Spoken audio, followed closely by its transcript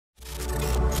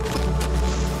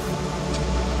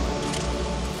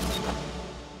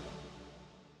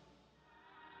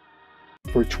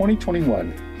For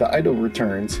 2021, the Idol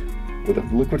returns with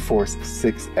a Liquid Force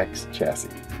 6X chassis.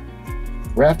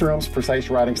 Raph Derome's precise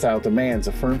riding style demands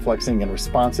a firm flexing and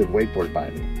responsive wakeboard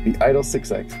binding. The Idol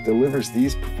 6X delivers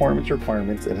these performance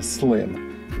requirements in a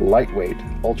slim, lightweight,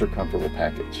 ultra-comfortable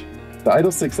package. The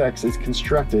Idol 6X is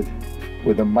constructed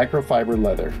with a microfiber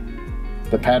leather.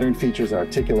 The pattern features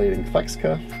articulating flex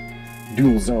cuff,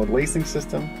 dual zone lacing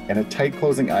system, and a tight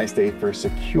closing eye stay for a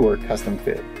secure custom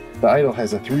fit. The Idol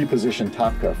has a 3-position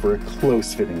top cuff for a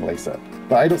close-fitting lace-up.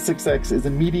 The Idol 6X is a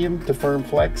medium to firm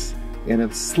flex in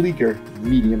a sleeker,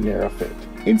 medium narrow fit.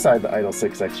 Inside the Idol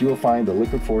 6X, you will find the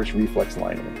Liquid Force Reflex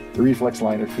liner. The Reflex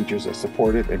liner features a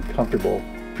supportive and comfortable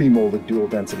pre-molded dual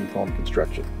density foam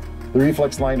construction. The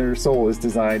Reflex liner sole is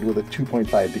designed with a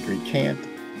 2.5-degree cant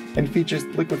and features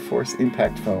Liquid Force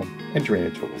impact foam and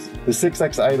drainage holes. The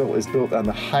 6X Idol is built on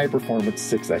the high-performance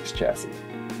 6X chassis.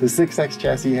 The 6X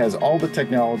chassis has all the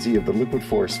technology of the Liquid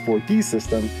Force 4D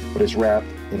system, but is wrapped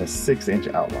in a 6-inch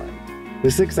outline. The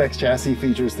 6X chassis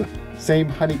features the same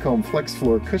Honeycomb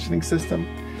Flexfloor cushioning system,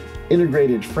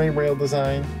 integrated frame rail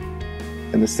design,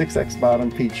 and the 6X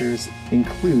bottom features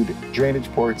include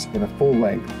drainage ports and a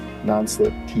full-length,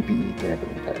 non-slip TPE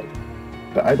dampening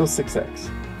pad. The Idol 6X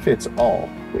fits all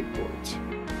wakeboards.